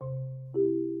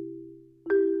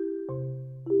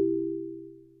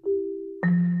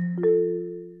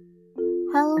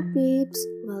peeps,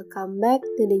 welcome back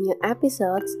to the new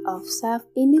episodes of Self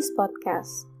in this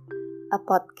podcast, a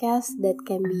podcast that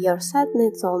can be your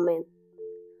sadnet soulmate.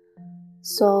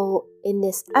 So, in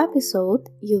this episode,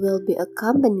 you will be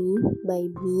accompanied by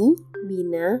me,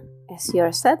 Bina, as your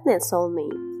sadnet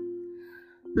soulmate.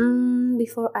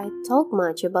 Before I talk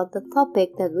much about the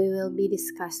topic that we will be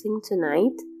discussing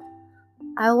tonight,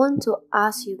 I want to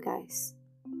ask you guys,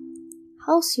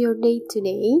 how's your day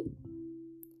today?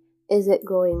 Is it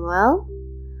going well?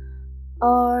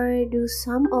 Or do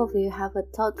some of you have a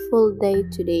thoughtful day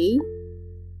today?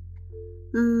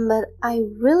 But I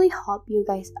really hope you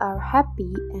guys are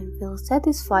happy and feel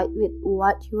satisfied with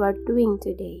what you are doing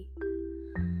today.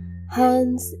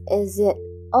 Hence, is it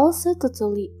also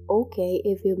totally okay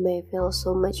if you may feel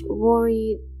so much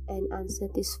worried and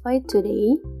unsatisfied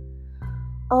today?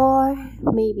 Or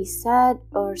maybe sad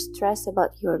or stressed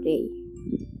about your day?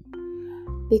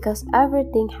 Because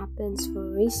everything happens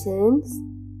for reasons,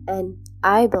 and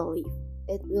I believe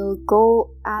it will go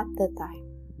at the time.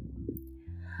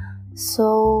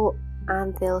 So,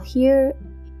 until here,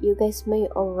 you guys may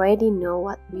already know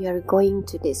what we are going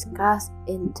to discuss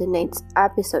in tonight's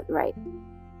episode, right?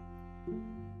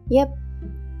 Yep,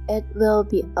 it will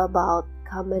be about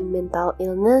common mental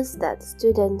illness that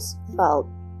students felt.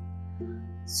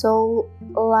 So,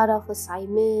 a lot of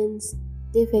assignments,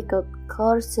 difficult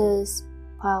courses,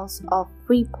 piles of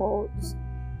reports,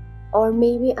 or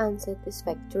maybe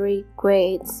unsatisfactory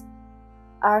grades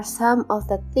are some of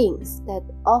the things that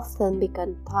often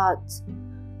become thoughts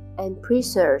and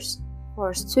pressures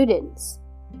for students.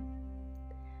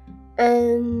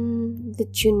 And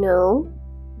did you know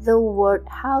the World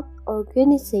Health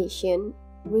Organization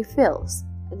reveals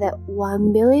that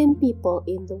 1 billion people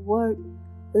in the world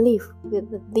live with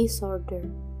the disorder,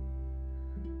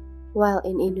 while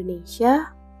in Indonesia,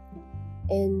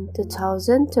 in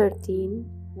 2013,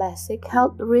 Basic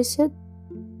Health Research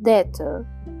data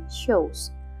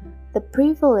shows the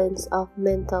prevalence of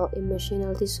mental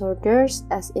emotional disorders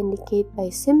as indicated by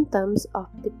symptoms of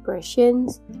depression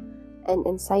and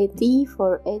anxiety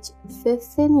for age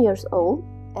 15 years old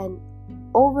and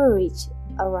overreach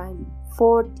around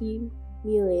 40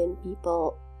 million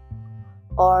people,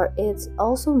 or it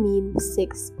also means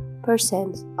 6%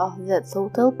 of the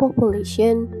total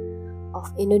population of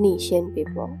Indonesian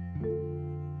people.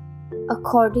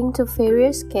 According to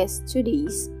various case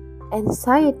studies,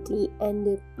 anxiety and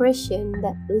depression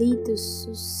that lead to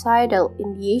suicidal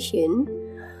ideation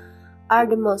are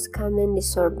the most common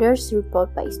disorders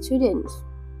reported by students.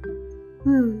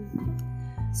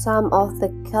 Some of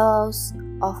the causes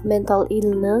of mental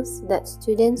illness that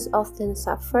students often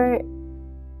suffer,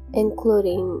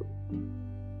 including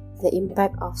the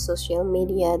impact of social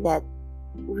media that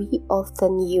we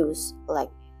often use, like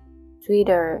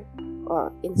Twitter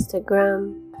or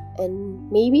Instagram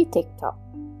and maybe TikTok.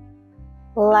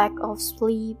 Lack of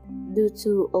sleep due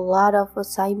to a lot of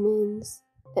assignments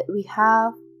that we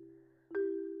have,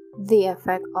 the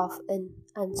effect of an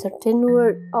uncertain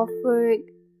world of work,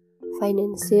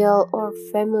 financial or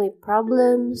family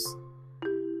problems,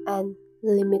 and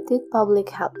limited public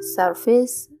health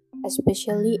service,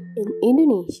 especially in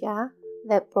Indonesia,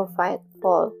 that provide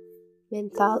for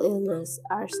mental illness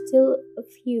are still a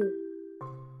few.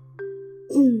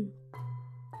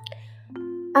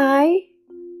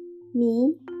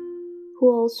 Me,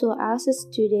 who also as a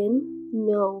student,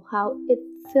 know how it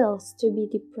feels to be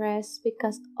depressed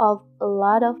because of a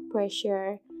lot of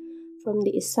pressure from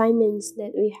the assignments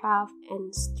that we have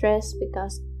and stress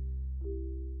because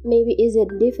maybe is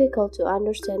it difficult to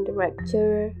understand the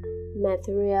lecture,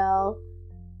 material,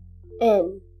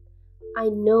 and I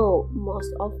know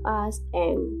most of us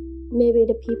and maybe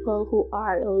the people who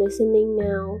are listening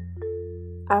now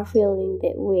are feeling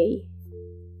that way.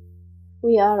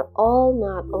 We are all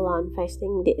not alone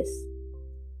facing this.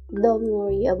 Don't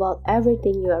worry about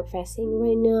everything you are facing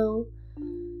right now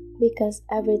because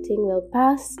everything will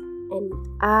pass and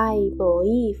I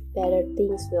believe better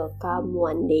things will come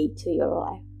one day to your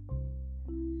life.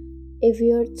 If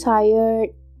you're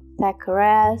tired, take a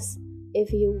rest.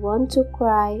 If you want to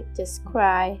cry, just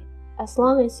cry. As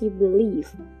long as you believe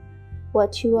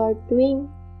what you are doing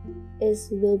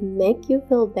will make you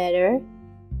feel better,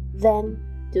 then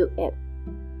do it.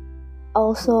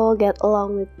 Also, get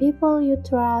along with people you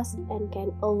trust and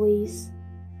can always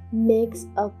make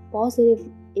a positive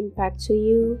impact to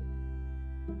you.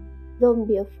 Don't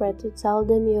be afraid to tell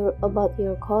them about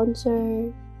your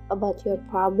concern, about your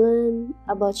problem,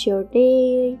 about your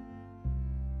day.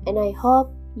 And I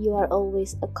hope you are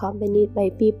always accompanied by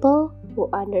people who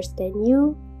understand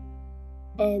you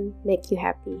and make you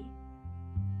happy.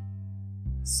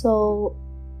 So,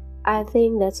 I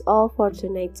think that's all for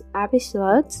tonight's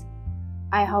episode.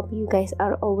 I hope you guys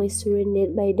are always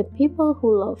surrounded by the people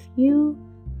who love you,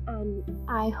 and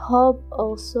I hope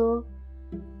also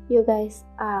you guys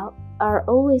are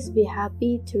always be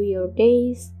happy through your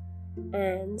days.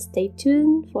 And stay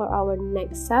tuned for our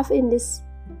next stuff in this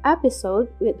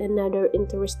episode with another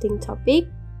interesting topic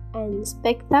and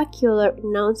spectacular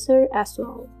announcer as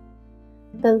well.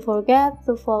 Don't forget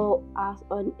to follow us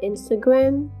on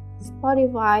Instagram,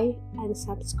 Spotify, and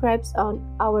subscribe on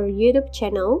our YouTube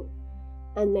channel.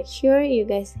 And make sure you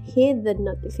guys hit the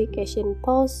notification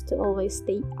post to always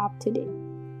stay up to date.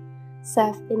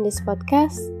 Safe in this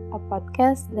podcast, a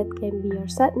podcast that can be your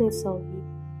sadness soulmate.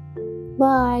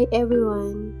 Bye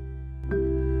everyone.